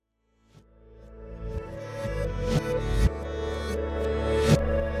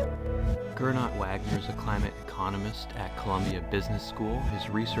a climate economist at Columbia Business School. His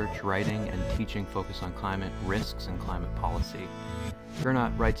research, writing, and teaching focus on climate risks and climate policy.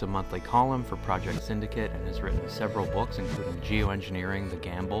 Gernot writes a monthly column for Project Syndicate and has written several books, including Geoengineering, The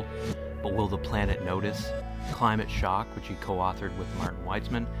Gamble, But Will the Planet Notice?, Climate Shock, which he co-authored with Martin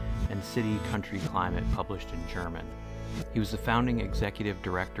Weitzman, and City, Country, Climate, published in German. He was the founding executive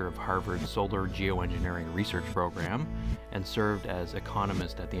director of Harvard's Solar Geoengineering Research Program and served as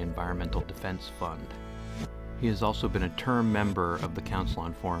economist at the Environmental Defense Fund. He has also been a term member of the Council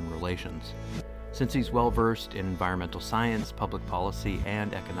on Foreign Relations. Since he's well-versed in environmental science, public policy,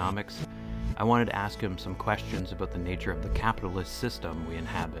 and economics, I wanted to ask him some questions about the nature of the capitalist system we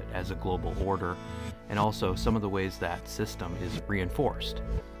inhabit as a global order, and also some of the ways that system is reinforced,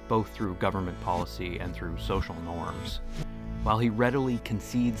 both through government policy and through social norms. While he readily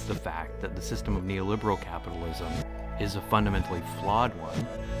concedes the fact that the system of neoliberal capitalism is a fundamentally flawed one,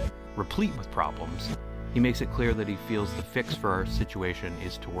 replete with problems, he makes it clear that he feels the fix for our situation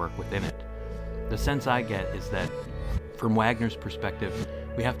is to work within it. The sense I get is that, from Wagner's perspective,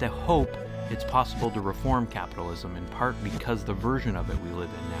 we have to hope it's possible to reform capitalism, in part because the version of it we live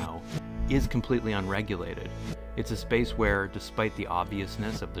in now is completely unregulated. It's a space where, despite the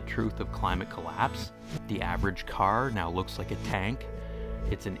obviousness of the truth of climate collapse, the average car now looks like a tank.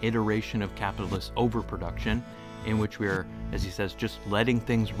 It's an iteration of capitalist overproduction in which we're, as he says, just letting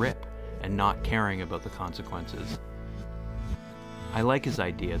things rip and not caring about the consequences. I like his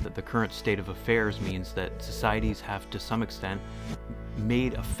idea that the current state of affairs means that societies have, to some extent,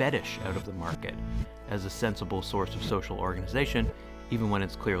 made a fetish out of the market as a sensible source of social organization, even when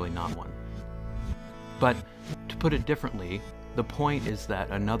it's clearly not one. But, to put it differently, the point is that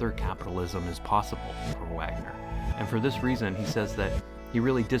another capitalism is possible for Wagner. And for this reason, he says that he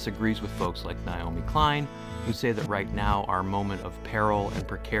really disagrees with folks like Naomi Klein, who say that right now our moment of peril and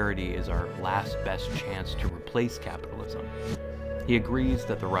precarity is our last best chance to replace capitalism. He agrees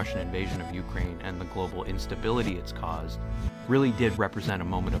that the Russian invasion of Ukraine and the global instability it's caused really did represent a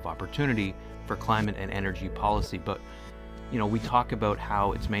moment of opportunity for climate and energy policy, but we talk about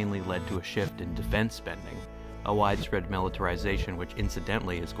how it's mainly led to a shift in defense spending, a widespread militarization which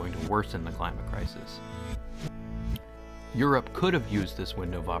incidentally is going to worsen the climate crisis. Europe could have used this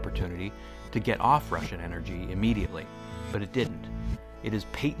window of opportunity to get off Russian energy immediately, but it didn't. It is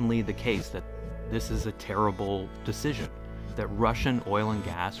patently the case that this is a terrible decision, that Russian oil and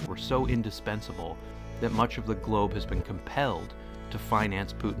gas were so indispensable that much of the globe has been compelled to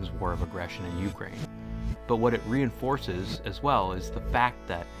finance Putin's war of aggression in Ukraine. But what it reinforces as well is the fact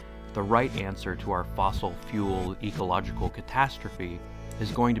that the right answer to our fossil fuel ecological catastrophe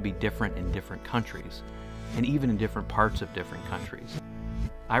is going to be different in different countries, and even in different parts of different countries.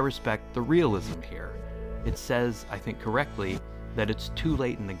 I respect the realism here. It says, I think correctly, that it's too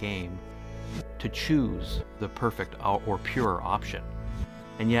late in the game to choose the perfect or pure option.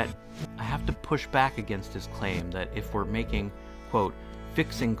 And yet, I have to push back against his claim that if we're making, quote,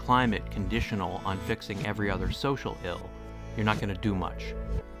 fixing climate conditional on fixing every other social ill, you're not going to do much.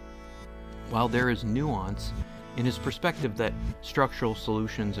 While there is nuance in his perspective that structural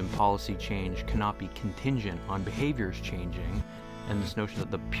solutions and policy change cannot be contingent on behaviors changing, and this notion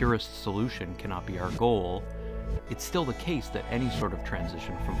that the purest solution cannot be our goal, it's still the case that any sort of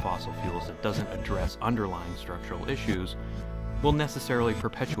transition from fossil fuels that doesn't address underlying structural issues will necessarily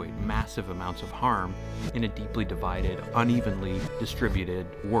perpetuate massive amounts of harm in a deeply divided, unevenly distributed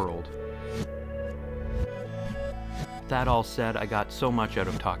world. That all said, I got so much out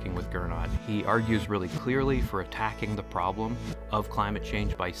of talking with Gernot. He argues really clearly for attacking the problem of climate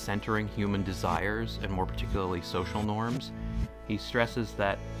change by centering human desires and more particularly social norms. He stresses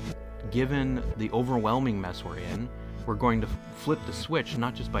that given the overwhelming mess we're in, we're going to flip the switch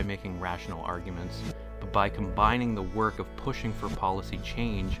not just by making rational arguments, but by combining the work of pushing for policy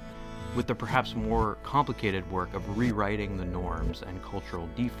change with the perhaps more complicated work of rewriting the norms and cultural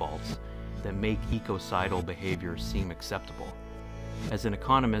defaults that make ecocidal behaviors seem acceptable. As an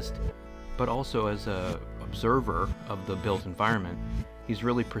economist, but also as an observer of the built environment, he's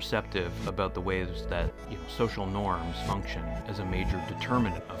really perceptive about the ways that social norms function as a major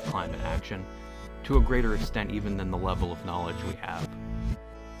determinant of climate action, to a greater extent even than the level of knowledge we have.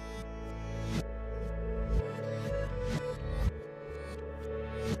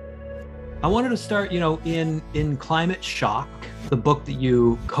 I wanted to start, in Climate Shock, the book that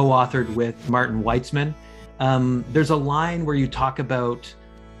you co-authored with Martin Weitzman. There's a line where you talk about,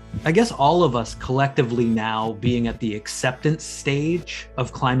 I guess, all of us collectively now being at the acceptance stage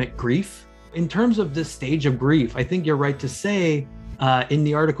of climate grief. In terms of this stage of grief, I think you're right to say in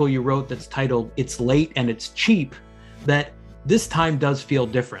the article you wrote that's titled "It's Late and It's Cheap," that this time does feel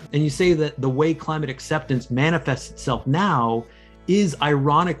different. And you say that the way climate acceptance manifests itself now is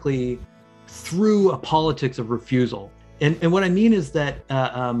ironically through a politics of refusal. And what I mean is that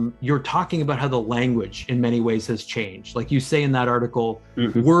you're talking about how the language in many ways has changed. Like you say in that article,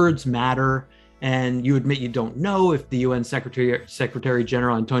 words matter, and you admit you don't know if the UN Secretary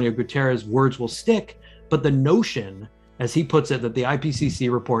General Antonio Guterres' words will stick, but the notion, as he puts it, that the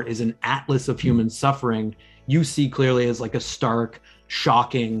IPCC report is an atlas of human suffering, you see clearly as like a stark,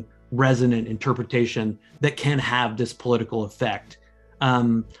 shocking, resonant interpretation that can have this political effect.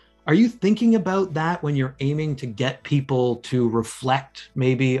 Are you thinking about that when you're aiming to get people to reflect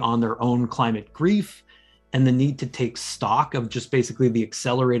maybe on their own climate grief and the need to take stock of just basically the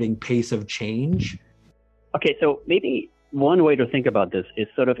accelerating pace of change? Okay, so maybe one way to think about this is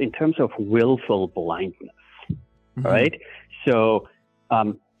sort of in terms of willful blindness, right? So,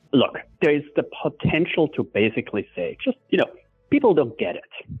 look, there's the potential to basically say, just, people don't get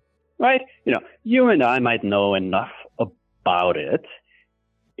it, right? You and I might know enough about it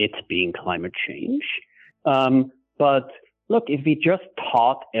being climate change. But look, if we just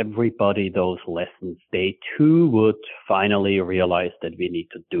taught everybody those lessons, they too would finally realize that we need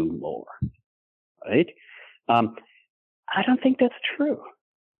to do more, right? I don't think that's true.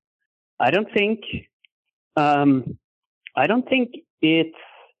 I don't think it's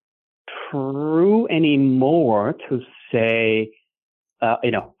true anymore to say,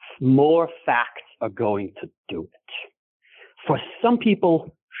 more facts are going to do it. For some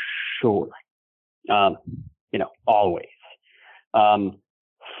people, sure, always.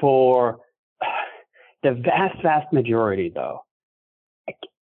 For the vast majority, though,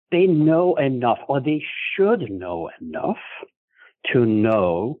 they know enough, or they should know enough to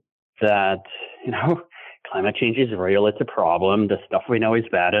know that, climate change is real. It's a problem. The stuff we know is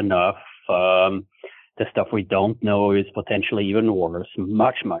bad enough. The stuff we don't know is potentially even worse,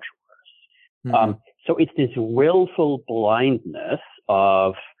 much worse. So it's this willful blindness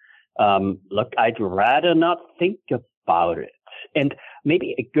of, look, I'd rather not think about it. And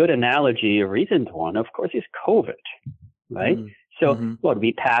maybe a good analogy, a recent one, of course, is COVID, right? So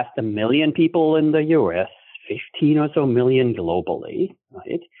we passed 1 million people in the US, 15 or so million globally,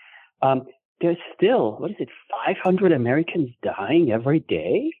 right? There's still, 500 Americans dying every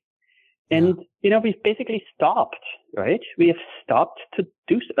day? And, we've basically stopped, right? We have stopped to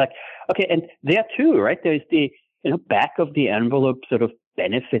do so. Okay, and there too, right? There's the, back of the envelope sort of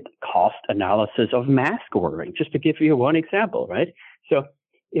benefit cost analysis of mask wearing, just to give you one example, right? So,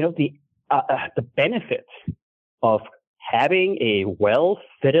 the benefits of having a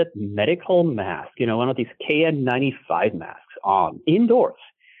well-fitted medical mask, one of these KN95 masks on indoors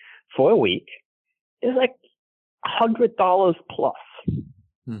for a week is like $100 plus.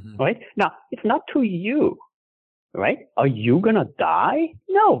 Right? Now, it's not to you, right? Are you going to die?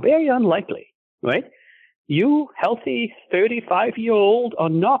 No, very unlikely, right? You healthy 35-year-old are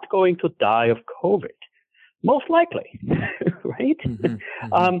not going to die of COVID, most likely, right?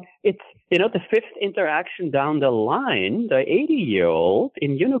 It's, the fifth interaction down the line, the 80-year-old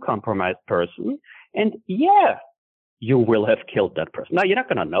immunocompromised person, and yeah, you will have killed that person. Now, you're not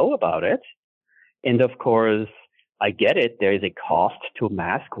going to know about it. And of course, I get it. There is a cost to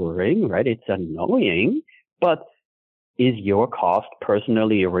mask wearing, right? It's annoying, but is your cost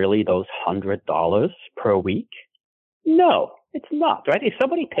personally really those $100 per week? No, it's not, right? If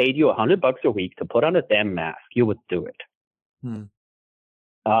somebody paid you $100 a week to put on a damn mask, you would do it.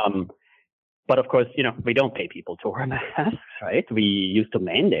 But of course, we don't pay people to wear masks, right? We used to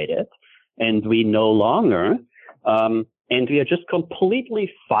mandate it, and we no longer, and we are just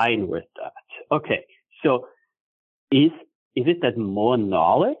completely fine with that. Okay, so is it that more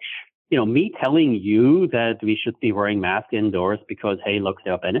knowledge? Me telling you that we should be wearing masks indoors because, hey, look,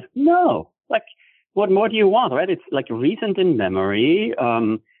 there are benefits? No. What more do you want, right? It's like recent in memory.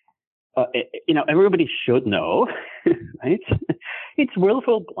 Everybody should know, right? It's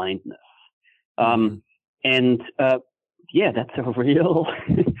willful blindness. And that's a real,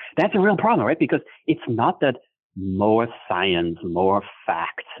 that's a real problem, right? Because it's not that more science, more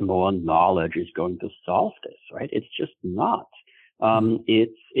facts, more knowledge is going to solve this, right? It's just not.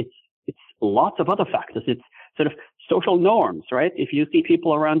 It's lots of other factors. It's sort of social norms, right? If you see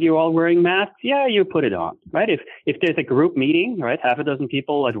people around you all wearing masks, yeah, you put it on, right? If there's a group meeting, right, half a dozen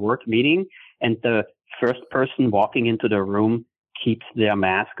people at work meeting, and the first person walking into the room keeps their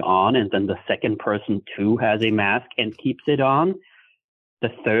mask on, and then the second person too has a mask and keeps it on, the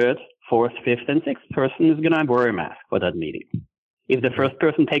third, fourth, fifth, and sixth person is going to wear a mask for that meeting. If the first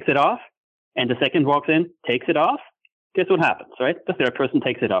person takes it off and the second walks in, takes it off, guess what happens, right? The third person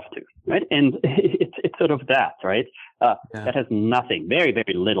takes it off too, right? And it's sort of that, right? That has nothing, very,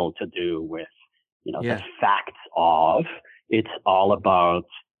 very little to do with, the facts of. It's all about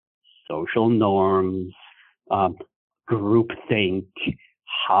social norms, groupthink.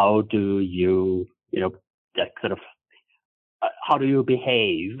 How do you, that sort of, how do you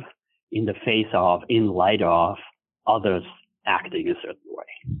behave in the face of, in light of others acting a certain way?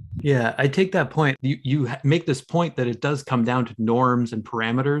 Yeah, I take that point. You make this point that it does come down to norms and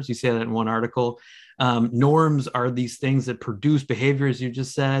parameters. You say that in one article. Norms are these things that produce behavior, as you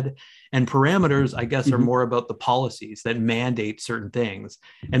just said, and parameters, I guess, are more about the policies that mandate certain things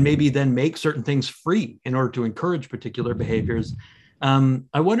and maybe then make certain things free in order to encourage particular behaviors.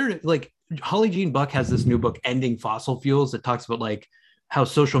 I wondered, like, Holly Jean Buck has this new book, Ending Fossil Fuels, that talks about like how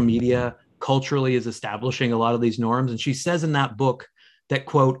social media culturally is establishing a lot of these norms. And she says in that book that,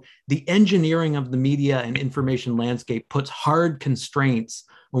 quote, the engineering of the media and information landscape puts hard constraints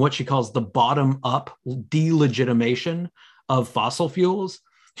on what she calls the bottom-up delegitimation of fossil fuels.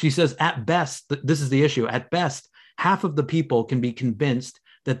 She says, at best, this is the issue, at best, half of the people can be convinced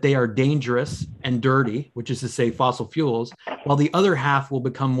that they are dangerous and dirty, which is to say fossil fuels, while the other half will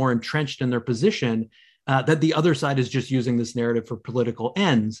become more entrenched in their position that the other side is just using this narrative for political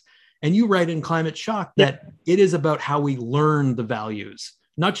ends. And you write in Climate Shock that it is about how we learn the values,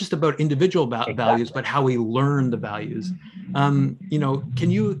 not just about individual values, but how we learn the values. Can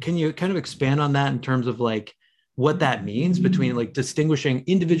you kind of expand on that in terms of like what that means between like distinguishing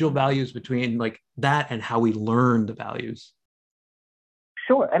individual values between like that and how we learn the values?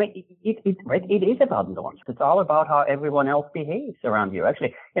 Sure. I mean, it is about norms. It's all about how everyone else behaves around you.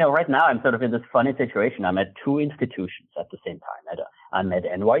 Actually, right now I'm sort of in this funny situation. I'm at two institutions at the same time. I'm at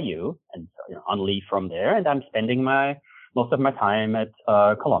NYU and on leave from there, and I'm spending most of my time at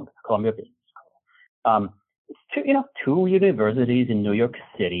Columbia Business School. It's two universities in New York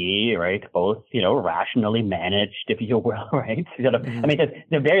City, right? Both, rationally managed, if you will, right? I mean,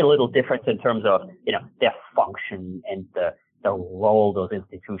 there's very little difference in terms of, their function and the role those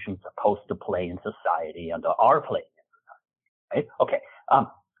institutions are supposed to play in society and are playing in society, right? Okay.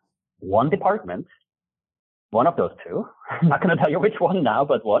 One department, one of those two, I'm not going to tell you which one now,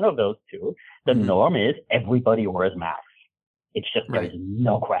 but one of those two, the norm is everybody wears masks. It's just, there's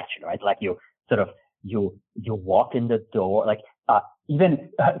no question, right? Like you walk in the door, like,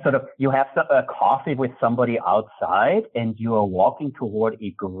 you have a coffee with somebody outside and you are walking toward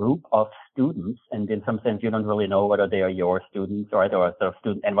a group of students. And in some sense, you don't really know whether they are your students, right? Or sort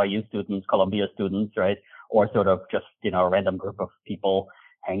of NYU students, Columbia students, right? Or sort of just, a random group of people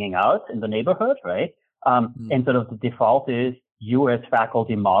hanging out in the neighborhood, right? And sort of the default is you as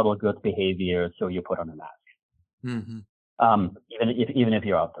faculty model good behavior. So you put on a mask. Even if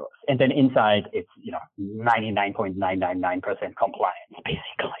you're outdoors. And then inside, it's, 99.999% compliance,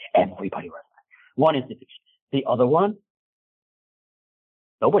 basically. Everybody wears them. One institution. The other one,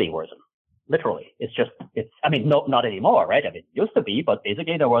 nobody wears them. Literally. No, not anymore, right? I mean, it used to be, but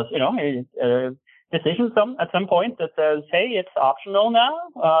basically there was, a decision at some point that says, hey, it's optional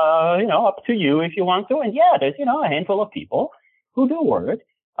now, up to you if you want to. And yeah, there's, a handful of people who do wear it.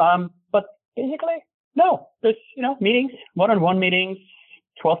 But basically, no, there's, meetings, one-on-one meetings,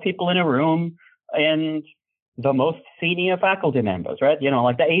 12 people in a room, and the most senior faculty members, right?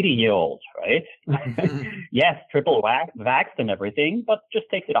 Like the 80-year-olds, right? Yes, triple vaxxed and everything, but just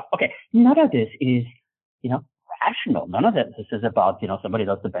takes it off. Okay, none of this is, rational. None of this is about, somebody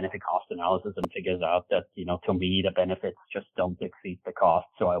does the benefit cost analysis and figures out that, to me, the benefits just don't exceed the cost,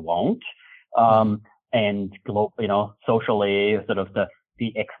 so I won't. And, socially, sort of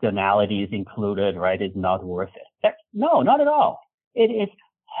the externalities included, right, is not worth it. No, not at all. It is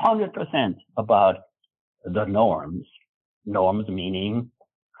 100% about the norms. Norms meaning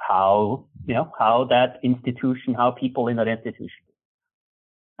how that institution, how people in that institution.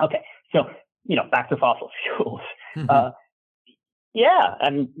 Okay, so, back to fossil fuels. Yeah,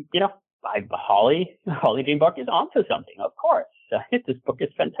 and, Holly Jean Buck is onto something, of course. This book is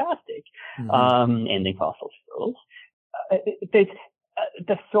fantastic. Ending Fossil Fuels. There's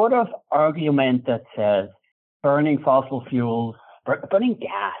the sort of argument that says burning fossil fuels, burning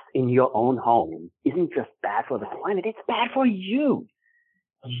gas in your own home isn't just bad for the planet, it's bad for you.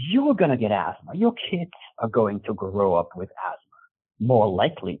 You're going to get asthma. Your kids are going to grow up with asthma, more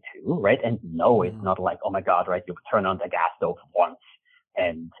likely to, right? And no, it's not like, oh my God, right? You turn on the gas stove once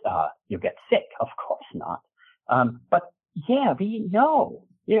and you get sick. Of course not. But yeah, we know.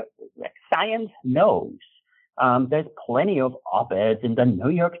 Science knows. There's plenty of op-eds in the New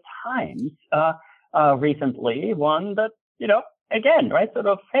York Times recently, one that, again, right? Sort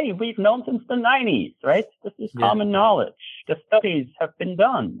of, hey, we've known since the 90s, right? This is common knowledge. The studies have been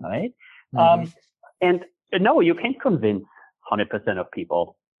done, right? And no, you can't convince 100% of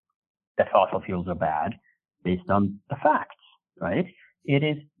people that fossil fuels are bad based on the facts, right? It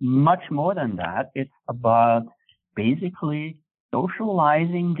is much more than that. It's about basically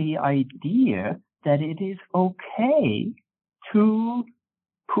socializing the idea that it is okay to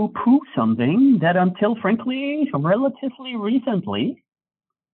poo-poo something that until, frankly, relatively recently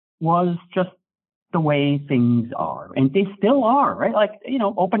was just the way things are. And they still are, right? Like,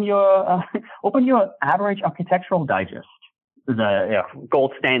 open your average architectural digest, the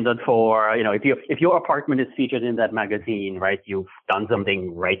gold standard for, if your apartment is featured in that magazine, right, you've done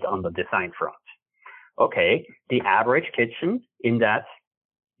something right on the design front. Okay, the average kitchen in that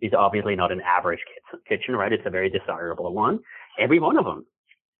is obviously not an average kitchen, right? It's a very desirable one. Every one of them,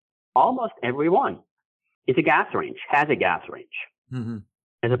 almost every one, is a gas range, has a gas range,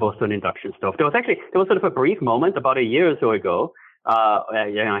 as opposed to an induction stove. There was sort of a brief moment about a year or so ago.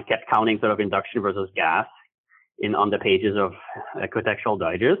 I kept counting sort of induction versus gas on the pages of Architectural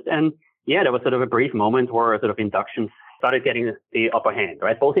Digest, and there was sort of a brief moment where sort of induction started getting the upper hand,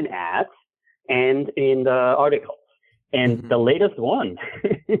 right? Both in ads and in the articles. And the latest one,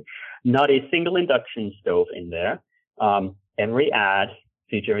 not a single induction stove in there. Every ad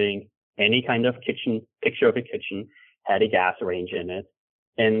featuring any kind of picture of a kitchen had a gas range in it,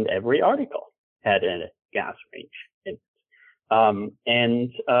 and every article had a gas range in it.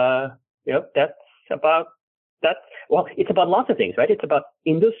 That's about that. Well, it's about lots of things, right? It's about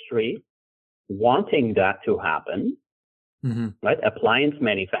industry wanting that to happen, right? Appliance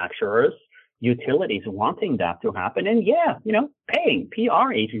manufacturers, utilities wanting that to happen, and paying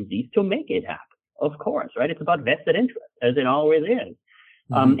PR agencies to make it happen. Of course, right? It's about vested interest, as it always is.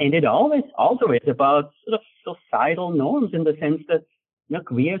 And it always also is about sort of societal norms in the sense that,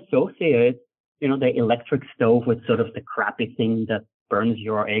 we associate, the electric stove with sort of the crappy thing that burns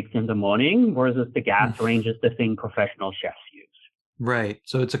your eggs in the morning, versus the gas range is the thing professional chefs use. Right.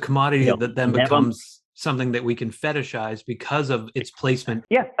 So it's a commodity that then becomes something that we can fetishize because of its placement.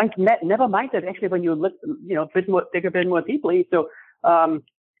 Yeah, and never mind that actually when you look, dig a bit more deeply. So,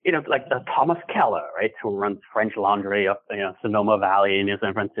 like the Thomas Keller, right, who runs French Laundry up, Sonoma Valley near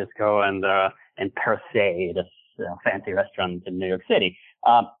San Francisco, and Per Se, this fancy restaurant in New York City.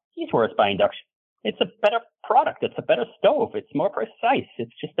 He swears by induction. It's a better product. It's a better stove. It's more precise.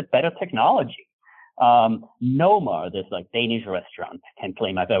 It's just a better technology. Noma, this like Danish restaurant, can't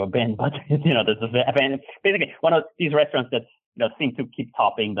claim I've ever been, but this is basically one of these restaurants that seem to keep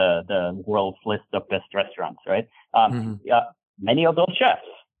topping the world's list of best restaurants, right? Many of those chefs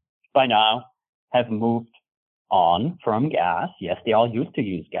by now have moved on from gas. Yes, they all used to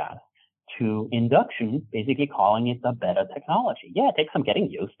use gas, to induction, basically calling it the better technology. Yeah, it takes some getting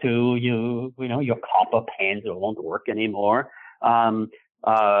used to. Your copper pans won't work anymore.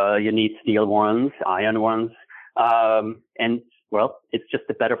 You need steel ones, iron ones, and it's just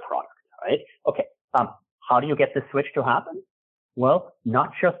a better product, right? Okay. How do you get the switch to happen? Well,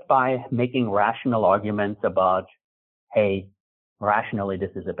 not just by making rational arguments about, hey, rationally,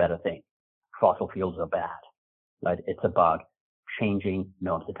 this is a better thing. Fossil fuels are bad, right? It's about changing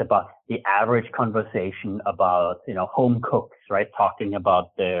norms. It's about the average conversation about, home cooks, right? Talking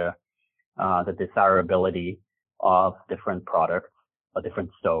about the desirability of different products or different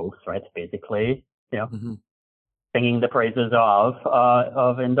stoves, right? Basically, singing the praises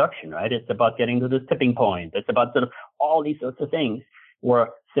of induction, right? It's about getting to this tipping point. It's about sort of all these sorts of things where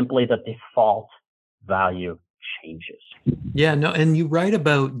simply the default value changes. Yeah, no, and you write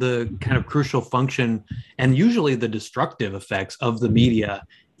about the kind of crucial function and usually the destructive effects of the media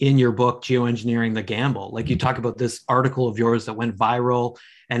in your book, Geoengineering the Gamble. Like you talk about this article of yours that went viral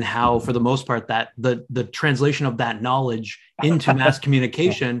and how, for the most part, that the translation of that knowledge into mass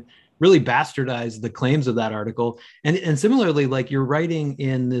communication really bastardized the claims of that article. And similarly, like you're writing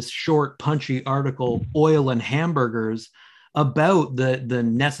in this short, punchy article, Oil and Hamburgers, about the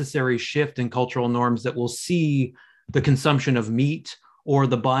necessary shift in cultural norms that will see the consumption of meat or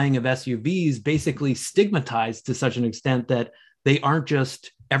the buying of SUVs basically stigmatized to such an extent that they aren't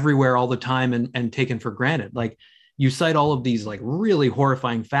just everywhere all the time and taken for granted. Like you cite all of these like really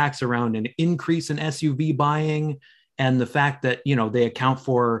horrifying facts around an increase in SUV buying and the fact that, they account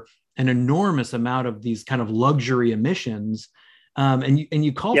for an enormous amount of these kind of luxury emissions. And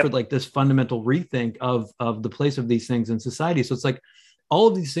you call for like this fundamental rethink of the place of these things in society. So it's like all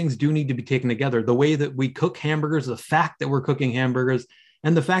of these things do need to be taken together. The way that we cook hamburgers, the fact that we're cooking hamburgers,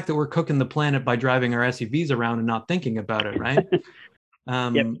 and the fact that we're cooking the planet by driving our SUVs around and not thinking about it, right?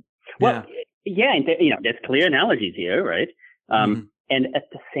 And there's clear analogies here, right? And at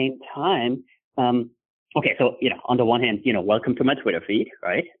the same time, okay, so, on the one hand, welcome to my Twitter feed,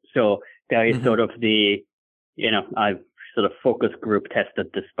 right? So there is sort of I've sort of focus group tested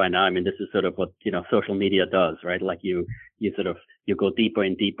this by now. I mean, this is sort of what, social media does, right? Like you go deeper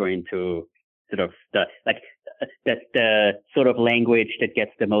and deeper into sort of the sort of language that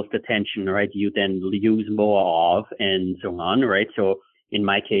gets the most attention, right? You then use more of and so on, right? So in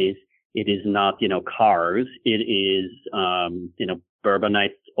my case, it is not, cars. It is,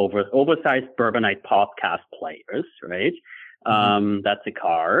 oversized Bourbonite podcast players, right? That's a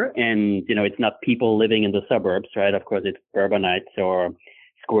car. And, it's not people living in the suburbs, right? Of course, it's Bourbonites or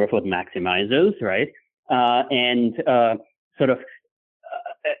square foot maximizers, right?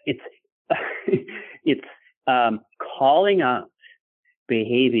 It's calling out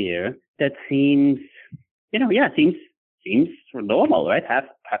behavior that seems normal, right?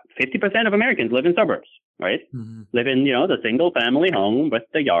 50% of Americans live in suburbs, right? Live in, the single family home with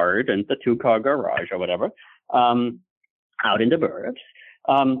the yard and the 2-car garage or whatever, out in the burbs.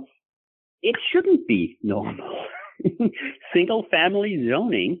 It shouldn't be normal. Single family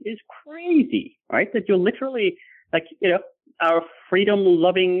zoning is crazy, right? That you're literally our freedom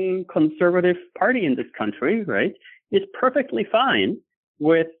loving conservative party in this country, right, is perfectly fine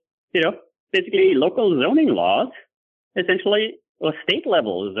with, basically local zoning laws, essentially, or state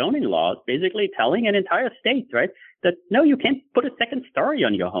level zoning laws, basically telling an entire state, right, that no, you can't put a second story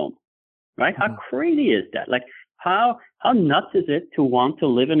on your home, right? How crazy is that? Like, how nuts is it to want to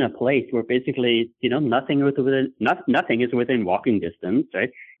live in a place where basically, nothing is within walking distance, right?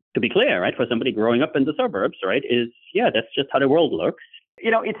 To be clear, right, for somebody growing up in the suburbs, right, that's just how the world looks.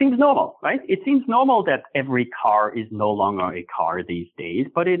 It seems normal, right? It seems normal that every car is no longer a car these days,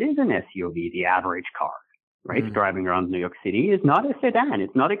 but it is an SUV, the average car, right? Driving around New York City is not a sedan.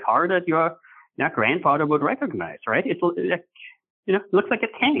 It's not a car that your grandfather would recognize, right? It's looks like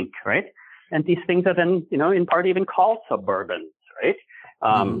a tank, right? And these things are then, in part even called Suburbans, right?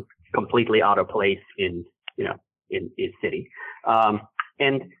 Completely out of place in city.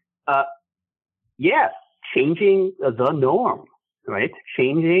 Changing the norm, right?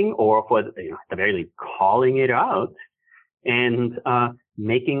 Changing, or for at the very least, calling it out, and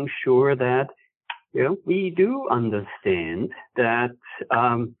making sure that we do understand that.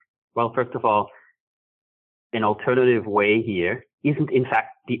 First of all, an alternative way here isn't in fact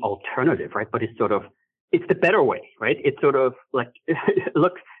the alternative, right? But it's the better way, right? It's sort of like,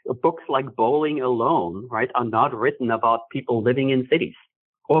 look, books like Bowling Alone, right, are not written about people living in cities,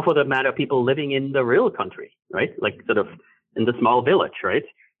 or for that matter, people living in the real country, right? Like sort of in the small village, right?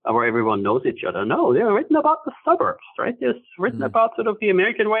 Where everyone knows each other. No, they're written about the suburbs, right? It's written about sort of the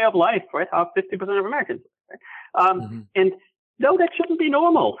American way of life, right? How 50% of Americans, right? And no, that shouldn't be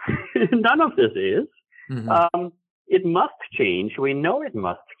normal. None of this is. It must change. We know it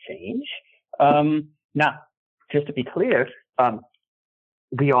must change. Now, just to be clear,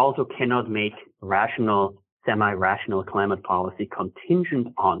 we also cannot make rational, semi-rational climate policy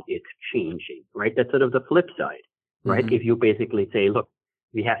contingent on it changing, right? That's sort of the flip side, right? If you basically say, look,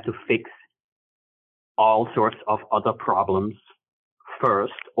 we have to fix all sorts of other problems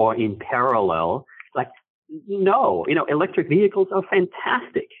first or in parallel, like, no, electric vehicles are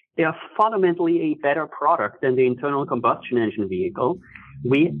fantastic. They are fundamentally a better product than the internal combustion engine vehicle.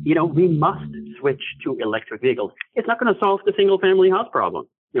 We must switch to electric vehicles. It's not going to solve the single family house problem,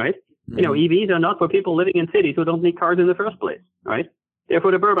 right? EVs are not for people living in cities who don't need cars in the first place, right? They're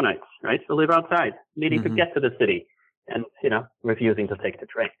for the Bourbonites, right? Who live outside, needing to get to the city and, refusing to take the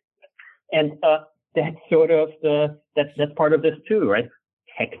train. And, that's sort of that's part of this too, right?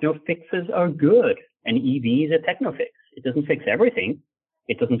 Techno fixes are good, and EV is a techno fix. It doesn't fix everything.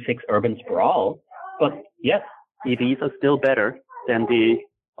 It doesn't fix urban sprawl, but yes, EVs are still better than the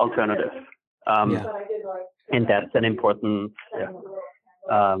alternative. And that's an important,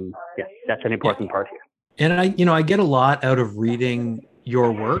 that's an important part here. And I get a lot out of reading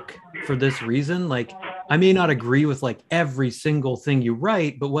your work for this reason. Like, I may not agree with like every single thing you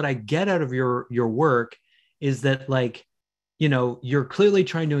write, but what I get out of your work is that, like, you're clearly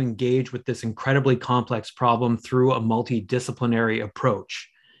trying to engage with this incredibly complex problem through a multidisciplinary approach.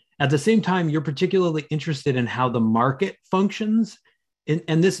 At the same time, you're particularly interested in how the market functions.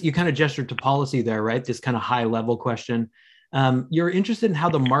 And this, you kind of gestured to policy there, right? This kind of high level question. You're interested in how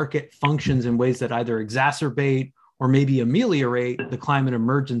the market functions in ways that either exacerbate or maybe ameliorate the climate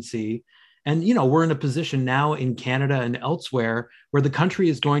emergency. And, we're in a position now in Canada and elsewhere where the country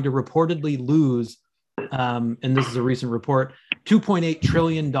is going to reportedly lose, and this is a recent report, $2.8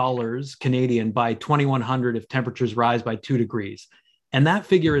 trillion Canadian by 2100 if temperatures rise by 2 degrees. And that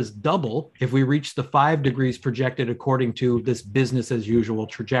figure is double if we reach the 5 degrees projected according to this business as usual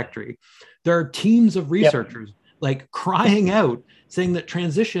trajectory. There are teams of researchers like crying out saying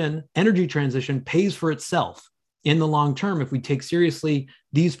that energy transition pays for itself in the long term if we take seriously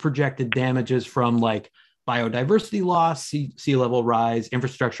these projected damages from like biodiversity loss, sea level rise,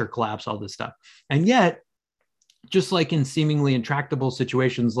 infrastructure collapse, all this stuff. And yet, just like in seemingly intractable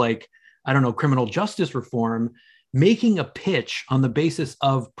situations like, I don't know, criminal justice reform, making a pitch on the basis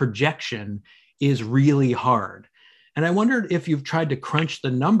of projection is really hard. And I wondered if you've tried to crunch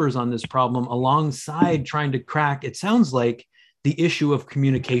the numbers on this problem alongside trying to crack, it sounds like, the issue of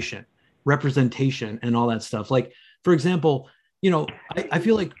communication, representation, and all that stuff. Like, for example, I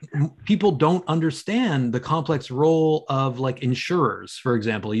feel like people don't understand the complex role of like insurers, for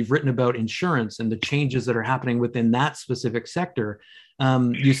example. You've written about insurance and the changes that are happening within that specific sector.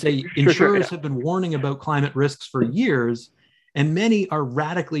 You say insurers have been warning about climate risks for years, and many are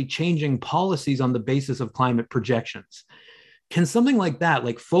radically changing policies on the basis of climate projections. Can something like that,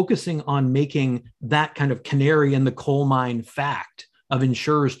 like focusing on making that kind of canary in the coal mine fact of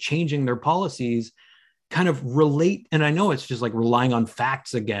insurers changing their policies, kind of relate? And I know it's just like relying on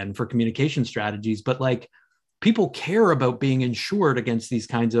facts again for communication strategies, but like people care about being insured against these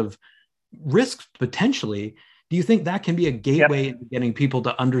kinds of risks potentially. Do you think that can be a gateway into getting people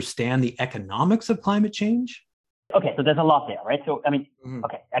to understand the economics of climate change? Okay, so there's a lot there, right? So, I mean,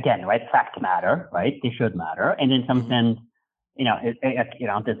 okay, again, right? Facts matter, right? They should matter. And in some sense,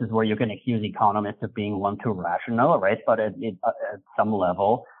 this is where you can accuse economists of being one too rational, right? But at some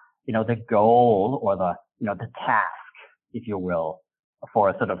level, the goal or the task, if you will,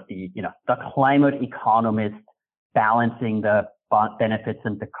 for sort of the climate economist balancing the benefits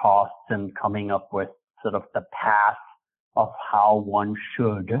and the costs and coming up with sort of the path of how one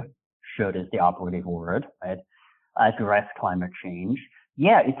should is the operative word, right? Address climate change.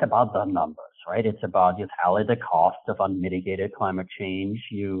 Yeah, it's about the numbers, right? It's about you tally the costs of unmitigated climate change.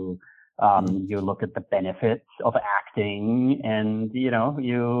 You look at the benefits of acting and,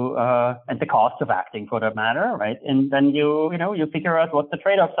 and the cost of acting for that matter, right? And then you figure out what the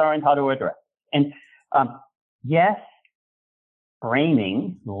trade-offs are and how to address. And, yes,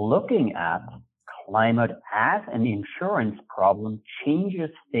 framing, looking at climate as an insurance problem changes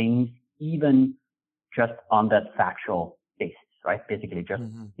things even just on that factual basis, right? Basically just,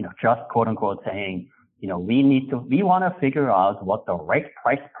 just quote unquote saying, we want to figure out what the right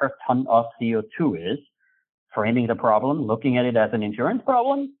price per ton of CO2 is. Framing the problem, looking at it as an insurance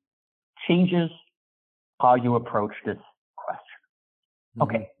problem, changes how you approach this question.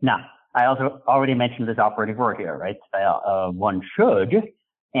 Okay. Now, I also already mentioned this operative word here, right? One should,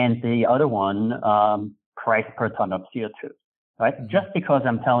 and the other one, price per ton of CO2, right? Just because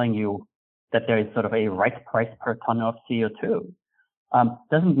I'm telling you that there is sort of a right price per ton of CO2,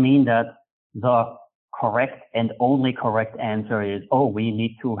 doesn't mean that the correct and only correct answer is, we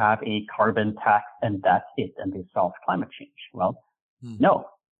need to have a carbon tax and that's it, and they solve climate change. Well, no.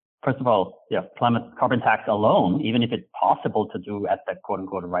 First of all, carbon tax alone, even if it's possible to do at the quote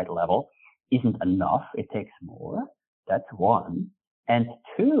unquote right level, isn't enough. It takes more. That's one. And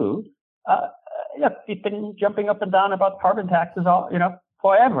two, we've been jumping up and down about carbon taxes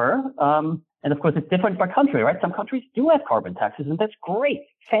forever. And of course, it's different by country, right? Some countries do have carbon taxes, and that's great.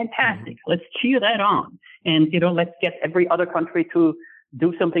 Fantastic. Let's cheer that on. And, let's get every other country to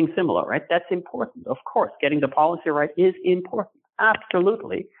do something similar, right? That's important. Of course, getting the policy right is important.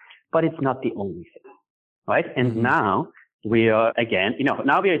 Absolutely. But it's not the only thing, right? And now we are, again,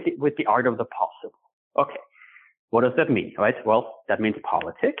 now we are with the art of the possible. Okay. What does that mean, right? Well, that means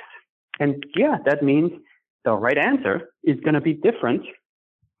politics. And that means the right answer is going to be different,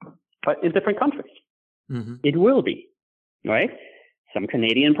 but in different countries. It will be, right? Some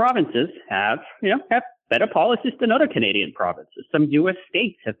Canadian provinces have better policies than other Canadian provinces. Some U.S.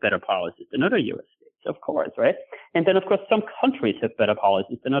 states have better policies than other U.S. states, of course, right? And then, of course, some countries have better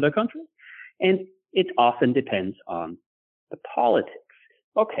policies than other countries. And it often depends on the politics.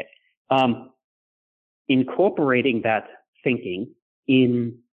 Okay. Incorporating that thinking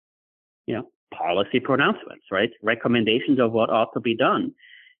in, policy pronouncements, right? Recommendations of what ought to be done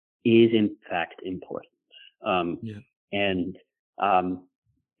is in fact important. And,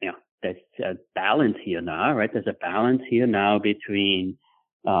 there's a balance here now, right? There's a balance here now between,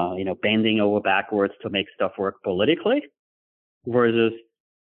 bending over backwards to make stuff work politically versus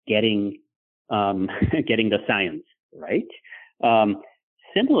getting the science right.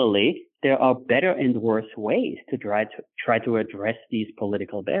 Similarly, there are better and worse ways to try to address these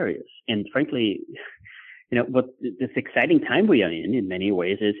political barriers. And frankly, what this exciting time we are in many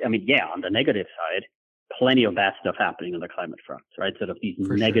ways is, on the negative side, plenty of bad stuff happening on the climate front, right? Sort of these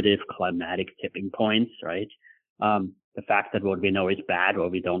negative climatic tipping points, right? The fact that what we know is bad,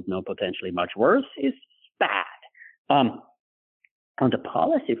 what we don't know potentially much worse, is bad. On the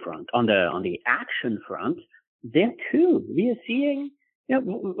policy front, on the action front, there too, we are seeing,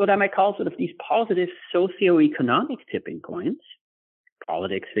 what I might call sort of these positive socioeconomic tipping points.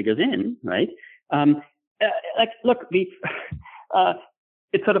 Politics figures in, right? Look,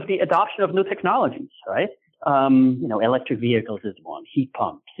 it's sort of the adoption of new technologies, right? Electric vehicles is one, heat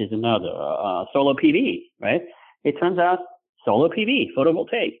pumps is another, solar PV, right? It turns out solar PV,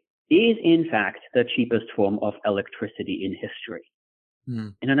 photovoltaic, is in fact the cheapest form of electricity in history.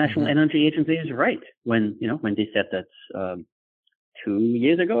 International Energy Agency is right when they said that 2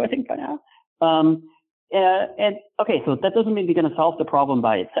 years ago, I think by now. And okay, so that doesn't mean we're going to solve the problem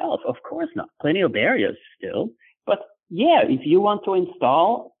by itself. Of course not. Plenty of barriers still. But yeah, if you want to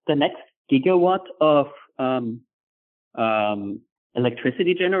install the next gigawatt of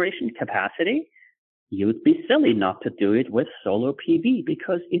electricity generation capacity, you'd be silly not to do it with solar PV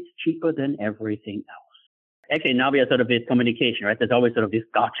because it's cheaper than everything else. Actually, now we have sort of this communication, right? There's always sort of this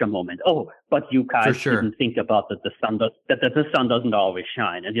gotcha moment. Oh, but you guys didn't think about that the sun doesn't always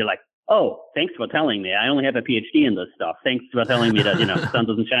shine. And you're like, oh, thanks for telling me. I only have a PhD in this stuff. Thanks for telling me that, the sun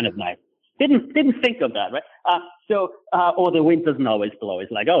doesn't shine at night. Didn't think of that, right? Or the wind doesn't always blow.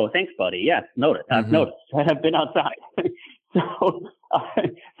 It's like, oh, thanks, buddy. Yes, noticed. I've noticed. I've been outside.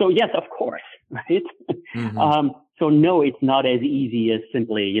 So yes, of course, right? So no, it's not as easy as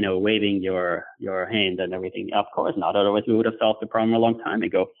simply, waving your hand and everything. Of course not. Otherwise, we would have solved the problem a long time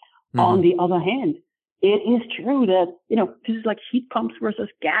ago. On the other hand, it is true that, this is like heat pumps versus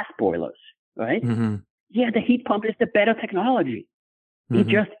gas boilers, right? Yeah, the heat pump is the better technology. It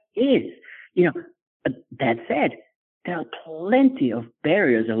just is. That said, there are plenty of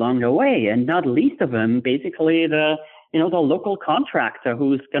barriers along the way, and not least of them, basically the local contractor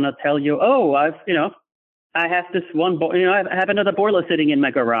who's going to tell you, oh, I have this one, I have another boiler sitting in my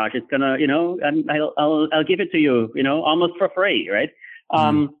garage. It's gonna, I'll give it to you, almost for free, right?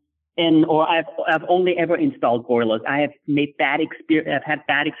 Or I've only ever installed boilers. I have had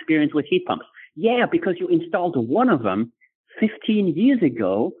bad experience with heat pumps. Yeah, because you installed one of them 15 years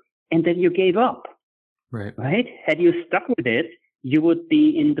ago and then you gave up. Right? Had you stuck with it, you would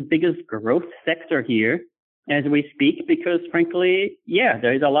be in the biggest growth sector here as we speak, because frankly,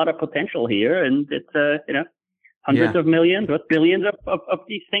 there is a lot of potential here, and it's, hundreds of millions or billions of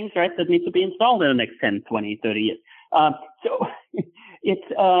these things, right, that need to be installed in the next 10, 20, 30 years. So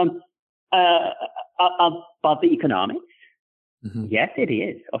it's, about the economics. Yes, it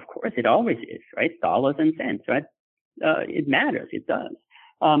is. Of course, it always is, right? Dollars and cents, right? It matters. It does.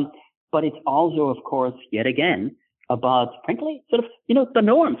 But it's also, of course, yet again, about, frankly, sort of, the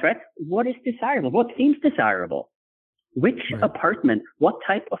norms, right? What is desirable? What seems desirable? Which apartment, what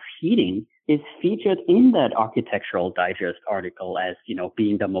type of heating is featured in that Architectural Digest article as,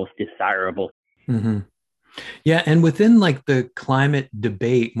 being the most desirable? Yeah. And within like the climate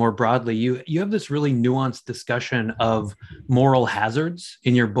debate more broadly, you have this really nuanced discussion of moral hazards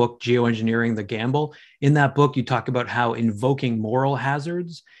in your book, Geoengineering the Gamble. In that book, you talk about how invoking moral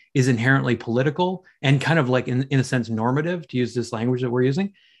hazards is inherently political and kind of like in a sense normative, to use this language that we're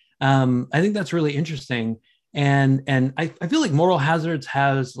using. I think that's really interesting. And I feel like moral hazards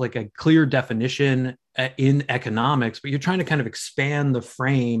has like a clear definition in economics, but you're trying to kind of expand the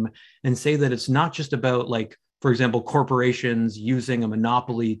frame and say that it's not just about, like, for example, corporations using a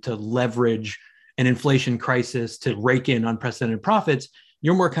monopoly to leverage an inflation crisis to rake in unprecedented profits.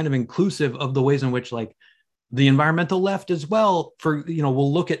 You're more kind of inclusive of the ways in which, like, the environmental left as well,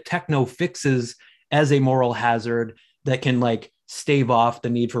 will look at techno fixes as a moral hazard that can like stave off the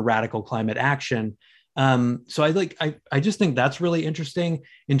need for radical climate action. So I just think that's really interesting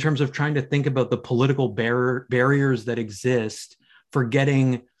in terms of trying to think about the political barriers that exist for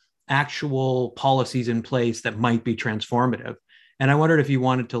getting actual policies in place that might be transformative. And I wondered if you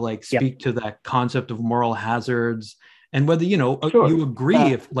wanted to like speak to that concept of moral hazards and whether, you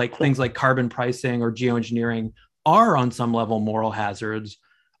agree if like things like carbon pricing or geoengineering are on some level moral hazards,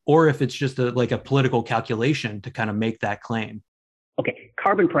 or if it's just a political calculation to kind of make that claim. Okay,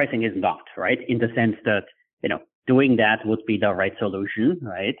 carbon pricing is not, right? In the sense that, doing that would be the right solution,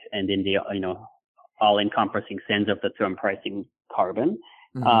 right? And in the, all-encompassing sense of the term pricing carbon,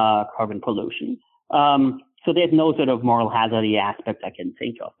 carbon pollution. So there's no sort of moral hazardy aspect I can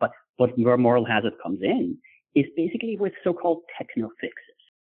think of. But where moral hazard comes in is basically with so-called techno fixes.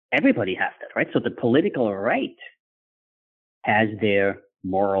 Everybody has that, right? So the political right has their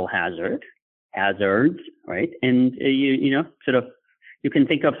moral hazards, right? And, you can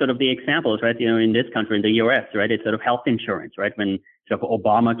think of sort of the examples, right? In this country, in the US, right? It's sort of health insurance, right? When sort of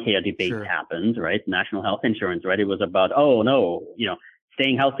Obamacare debate happened, right? National health insurance, right? It was about, oh no,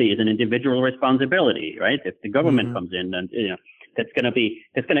 staying healthy is an individual responsibility, right? If the government comes in and, that's going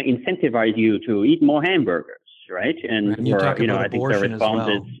to incentivize you to eat more hamburgers, right? And you talk about abortion as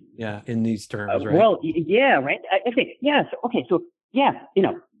well. Yeah, in these terms, right? Well, yeah, right. I think, yeah. So,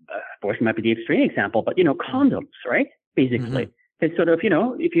 abortion might be the extreme example, but, condoms, right? Basically, it's sort of,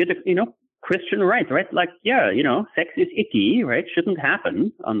 if you're Christian rights, right? Like, sex is icky, right? Shouldn't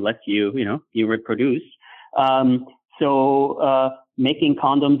happen unless you reproduce. So making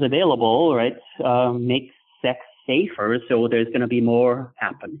condoms available, right, makes sex safer. So there's going to be more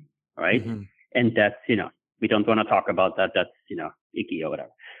happening, right? And that's, we don't want to talk about that. That's, icky or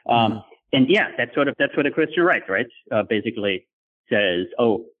whatever. And yeah, that's what a Christian right, right? Basically says,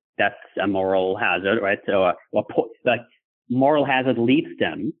 oh, that's a moral hazard, right? So, moral hazard leads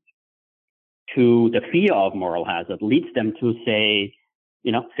them to the fear of moral hazard, leads them to say,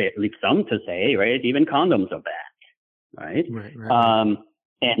 leads some to say, right, even condoms are bad, right? Right.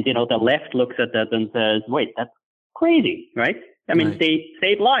 And, the left looks at that and says, wait, that's crazy, right? I mean, they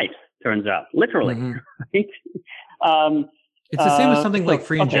save lives, turns out, literally, right? It's the same as something like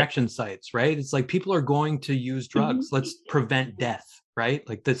free injection sites, right? It's like people are going to use drugs. Let's prevent death, right?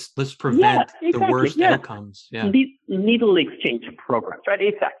 Like this, let's prevent the worst outcomes. Yeah. Needle exchange programs, right?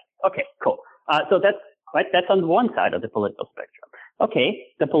 Exactly. Okay, cool. So that's right. That's on one side of the political spectrum. Okay,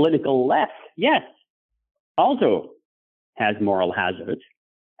 the political left, yes, also has moral hazards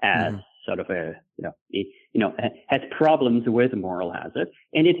as sort of has problems with moral hazard,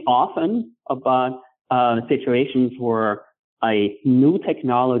 and it's often about situations where a new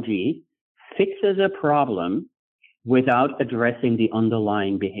technology fixes a problem without addressing the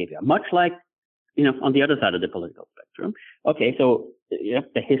underlying behavior, much like, on the other side of the political spectrum. Okay, so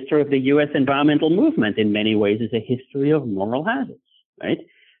the history of the U.S. environmental movement in many ways is a history of moral hazards, right?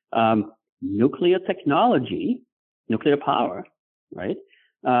 Nuclear technology, nuclear power, right,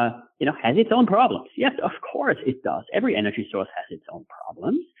 has its own problems. Yes, of course it does. Every energy source has its own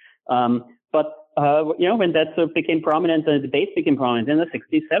problems. But when that sort of became prominent, the debates became prominent in the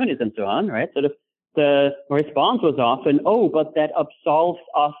 60s, 70s, and so on, right? Sort of the response was often, oh, but that absolves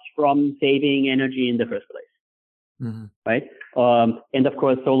us from saving energy in the first place, right? And of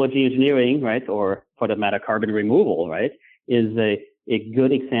course, solar geoengineering, right, or for that matter, carbon removal, right, is a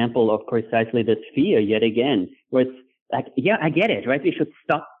good example of precisely this fear yet again, where it's like, yeah, I get it, right? We should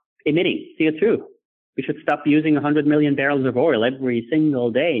stop emitting CO2. We should stop using 100 million barrels of oil every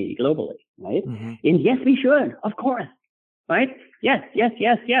single day globally, right? And yes, we should, of course, right? Yes.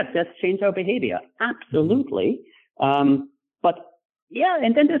 Let's change our behavior. Absolutely. But yeah,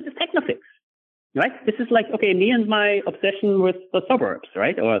 and then there's the technofix, right? This is like, okay, me and my obsession with the suburbs,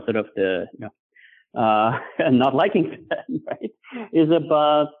 right? Or sort of the, not liking them, right? Is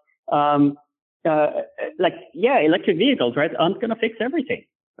about, electric vehicles, right? Aren't going to fix everything.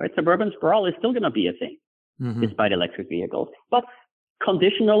 Right, suburban sprawl is still going to be a thing, despite electric vehicles. But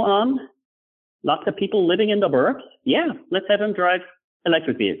conditional on lots of people living in the burbs, yeah, let's have them drive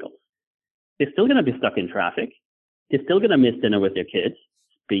electric vehicles. They're still going to be stuck in traffic. They're still going to miss dinner with their kids,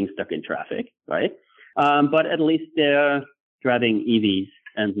 being stuck in traffic, right? But at least they're driving EVs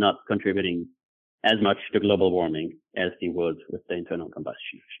and not contributing as much to global warming as they would with the internal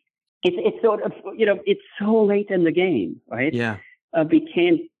combustion. It's sort of, it's so late in the game, right? Yeah. We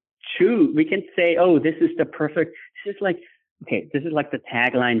can't choose. We can't say, oh, this is the perfect. This is like the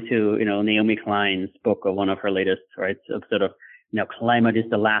tagline to, Naomi Klein's book or one of her latest, right? Of sort of, climate is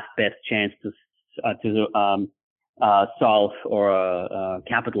the last best chance to solve or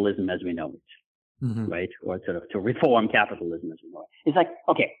capitalism as we know it, right? Or sort of to reform capitalism as we know it. It's like,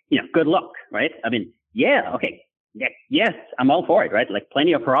 okay, good luck, right? I mean, yeah, okay, yes, I'm all for it, right? Like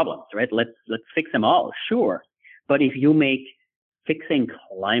plenty of problems, right? Let's fix them all, sure. But if you make fixing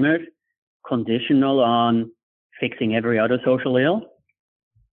climate conditional on fixing every other social ill,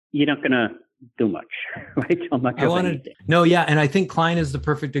 you're not going to do much, right? And I think Klein is the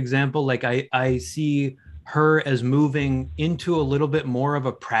perfect example. Like I see her as moving into a little bit more of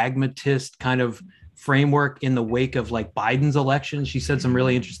a pragmatist kind of framework in the wake of like Biden's election. She said some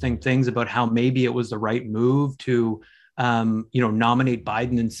really interesting things about how maybe it was the right move to nominate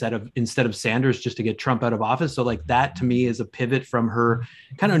Biden instead of Sanders just to get Trump out of office. So like that to me is a pivot from her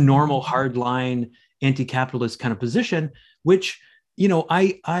kind of normal hardline anti-capitalist kind of position, which,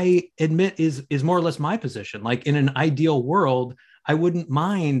 I admit is more or less my position. Like in an ideal world, I wouldn't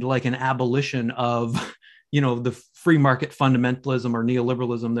mind like an abolition of, the free market fundamentalism or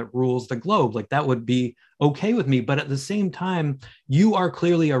neoliberalism that rules the globe. Like that would be okay with me. But at the same time, you are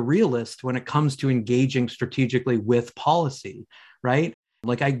clearly a realist when it comes to engaging strategically with policy, right?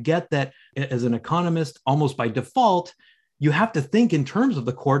 Like I get that as an economist, almost by default, you have to think in terms of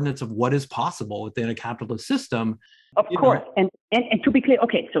the coordinates of what is possible within a capitalist system. Of course. And to be clear,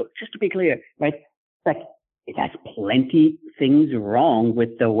 okay, so just to be clear, right? Like it has plenty things wrong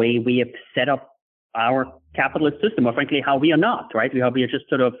with the way we have set up our capitalist system, or frankly, how we are not, right? How we are just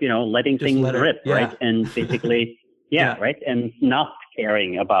sort of, letting things rip, right? And basically, right? And not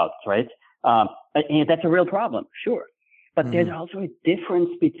caring about, right? And that's a real problem, sure. But there's also a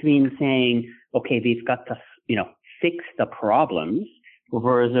difference between saying, okay, we've got to, fix the problems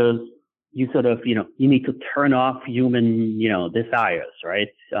versus you sort of, you need to turn off human, desires, right?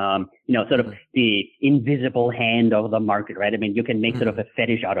 Sort of the invisible hand of the market, right? I mean, you can make sort of a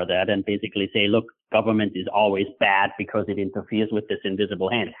fetish out of that and basically say, look, government is always bad because it interferes with this invisible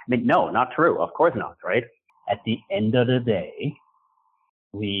hand. I mean, no, not true. Of course not, right? At the end of the day,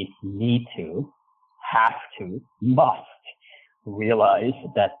 we need to, have to, must realize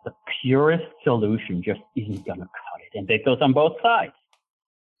that the purest solution just isn't going to cut it. And that goes on both sides.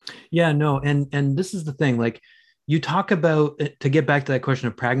 Yeah, no. And this is the thing, like you talk about, to get back to that question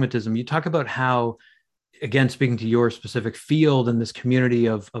of pragmatism, you talk about how, again, speaking to your specific field and this community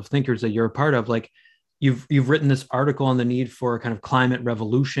of thinkers that you're a part of, like you've written this article on the need for a kind of climate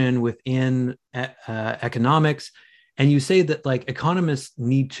revolution within economics. And you say that like economists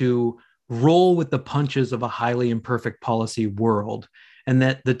need to roll with the punches of a highly imperfect policy world. And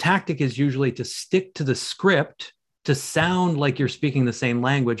that the tactic is usually to stick to the script, to sound like you're speaking the same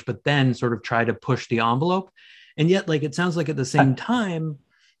language, but then sort of try to push the envelope. And yet, like, it sounds like at the same time,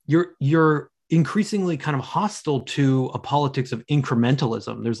 you're increasingly kind of hostile to a politics of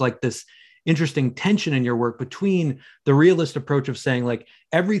incrementalism. There's like this interesting tension in your work between the realist approach of saying like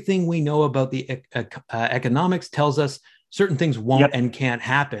everything we know about the economics tells us certain things won't and can't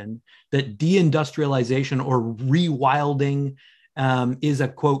happen, that deindustrialization or rewilding is a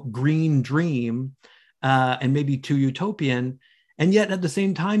quote green dream and maybe too utopian. And yet at the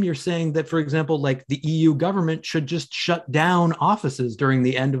same time, you're saying that, for example, like the EU government should just shut down offices during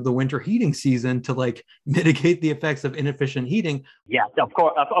the end of the winter heating season to like mitigate the effects of inefficient heating. Yeah, of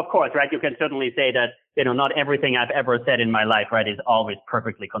course, right? You can certainly say that, not everything I've ever said in my life, right, is always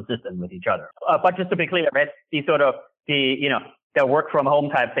perfectly consistent with each other. But just to be clear, right, the work from home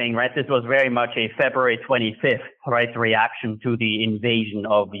type thing, right? This was very much a February 25th, right, reaction to the invasion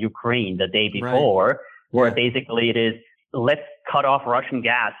of Ukraine the day before, where basically it is, let's cut off Russian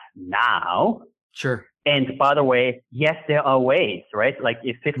gas now. Sure. And by the way, yes, there are ways, right? Like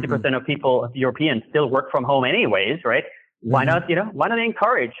if 50% of people, Europeans, still work from home anyways, right? Why not, why not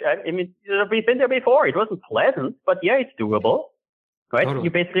encourage? I mean, we've been there before. It wasn't pleasant, but yeah, it's doable, right? Totally.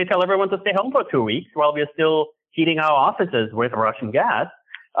 You basically tell everyone to stay home for 2 weeks while we're still heating our offices with Russian gas.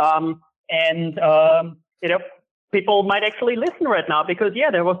 People might actually listen right now because,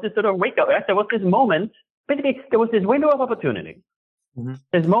 there was this sort of wake up. There was this moment. Basically, there was this window of opportunity.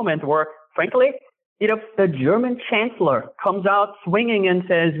 This moment where, frankly, the German chancellor comes out swinging and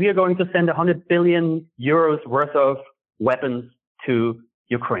says, we are going to send 100 billion euros worth of weapons to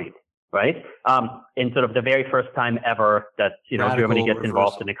Ukraine, right? In sort of the very first time ever that, Germany gets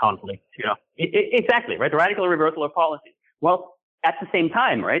involved in a conflict, exactly, right? The radical reversal of policy. Well, at the same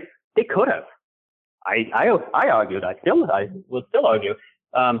time, right? They could have. I argued, I will still argue,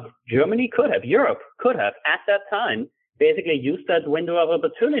 Germany could have, Europe could have, at that time, basically used that window of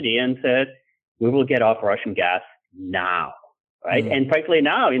opportunity and said, we will get off Russian gas now, right? And frankly,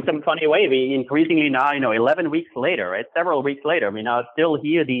 now, in some funny way, we increasingly now, 11 weeks later, right? Several weeks later, we now still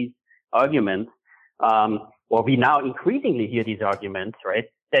hear these arguments, or we now increasingly hear these arguments, right?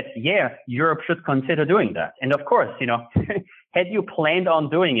 That, Europe should consider doing that. And of course, had you planned on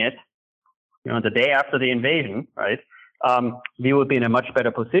doing it, the day after the invasion, right? We would be in a much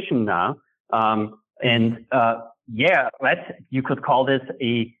better position now. You could call this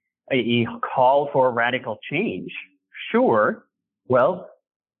a call for radical change. Sure. Well,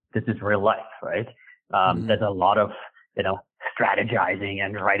 this is real life, right? There's a lot of, strategizing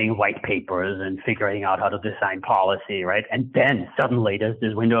and writing white papers and figuring out how to design policy, right? And then suddenly there's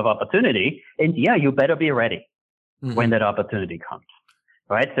this window of opportunity, and you better be ready when that opportunity comes,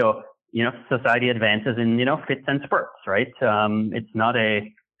 right? So, society advances in, fits and spurts, right? It's not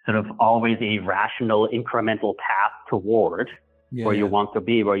a sort of always a rational incremental path toward where you want to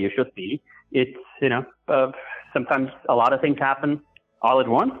be, where you should be. It's, sometimes a lot of things happen all at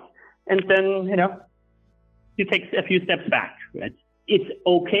once. And then, you take a few steps back, right? it's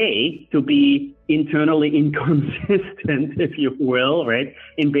okay to be internally inconsistent, if you will, right?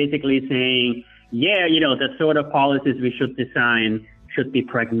 In basically saying, yeah, the sort of policies we should design should be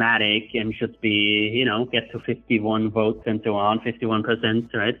pragmatic and should be, get to 51 votes and so on,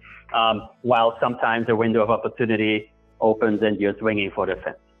 51%, right? While sometimes a window of opportunity opens and you're swinging for the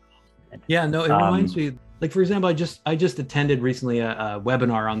fence. Yeah, no, it reminds me, like, for example, I just attended recently a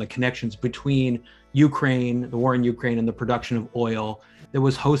webinar on the connections between Ukraine, the war in Ukraine, and the production of oil that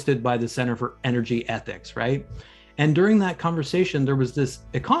was hosted by the Center for Energy Ethics, right? And during that conversation, there was this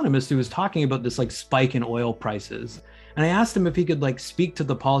economist who was talking about this like spike in oil prices. And I asked him if he could like speak to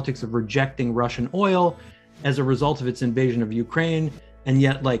the politics of rejecting Russian oil as a result of its invasion of Ukraine, and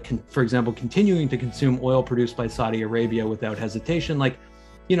yet, like, for example, continuing to consume oil produced by Saudi Arabia without hesitation. Like,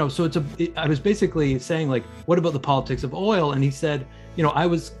 so I was basically saying, like, what about the politics of oil? And he said, I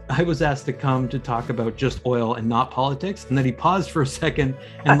was asked to come to talk about just oil and not politics. And then he paused for a second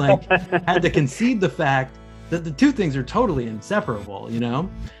and like had to concede the fact that the two things are totally inseparable,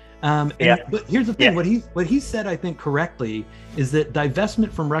 But here's the thing, what he said, I think correctly, is that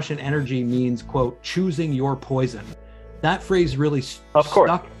divestment from Russian energy means, quote, choosing your poison. That phrase really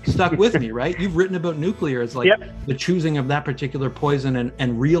stuck with me, right? You've written about nuclear as like the choosing of that particular poison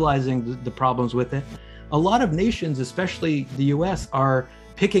and realizing the problems with it. A lot of nations, especially the US, are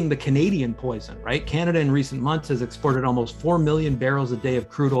picking the Canadian poison, right? Canada in recent months has exported almost 4 million barrels a day of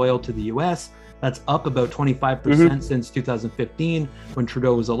crude oil to the US. That's up about 25% since 2015 when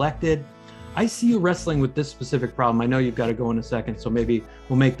Trudeau was elected. I see you wrestling with this specific problem. I know you've got to go in a second, so maybe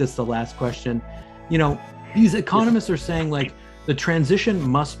we'll make this the last question. These economists are saying like the transition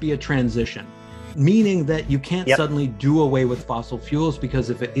must be a transition, meaning that you can't suddenly do away with fossil fuels, because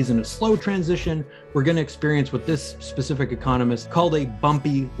if it isn't a slow transition, we're going to experience what this specific economist called a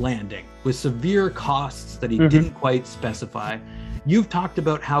bumpy landing with severe costs that he didn't quite specify. You've talked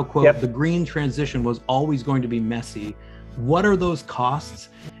about how, quote, the green transition was always going to be messy. What are those costs?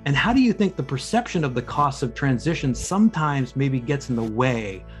 And how do you think the perception of the costs of transition sometimes maybe gets in the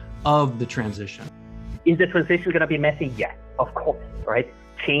way of the transition? Is the transition going to be messy? Yes, of course, right?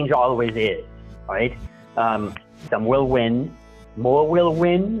 Change always is, right? Some will win, more will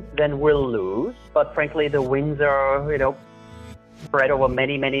win than will lose, but frankly, the wins are, spread over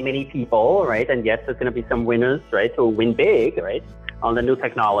many, many, many people, right? And yes, there's going to be some winners, right, who win big, right, on the new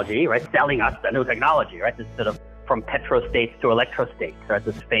technology, right? Selling us the new technology, right? This sort of from petrostates to electrostates, right?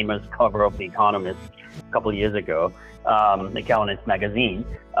 This famous cover of The Economist a couple of years ago, the Economist magazine.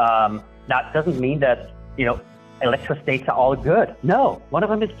 That doesn't mean that, electrostates are all good. No, one of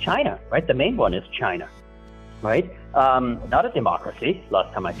them is China, right? The main one is China, right? Not a democracy,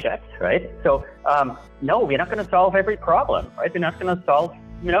 last time I checked, right? So, no, we're not going to solve every problem, right? We're not going to solve,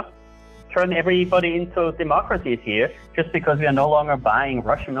 turn everybody into democracies here just because we are no longer buying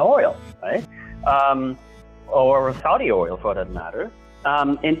Russian oil, right? Or Saudi oil for that matter.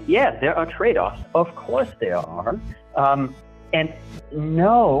 And yeah, there are trade-offs. Of course there are. And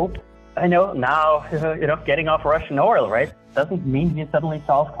no, I know now, getting off Russian oil, right, doesn't mean you suddenly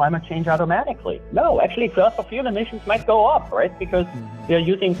solve climate change automatically. No, actually, fossil fuel emissions might go up, right, because they're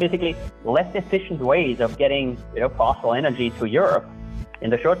using basically less efficient ways of getting, fossil energy to Europe in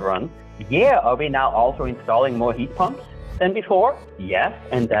the short run. Yeah, are we now also installing more heat pumps than before? Yes,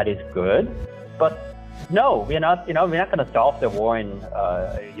 and that is good. But no, we're not going to solve the war in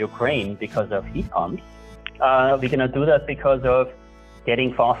Ukraine because of heat pumps. We're going to do that because of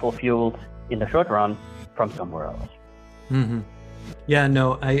getting fossil fuels in the short run from somewhere else. Mm-hmm. Yeah,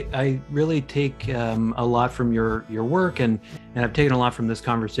 no, I really take a lot from your work, and I've taken a lot from this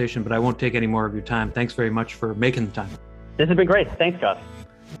conversation, but I won't take any more of your time. Thanks very much for making the time. This has been great. Thanks, Gus.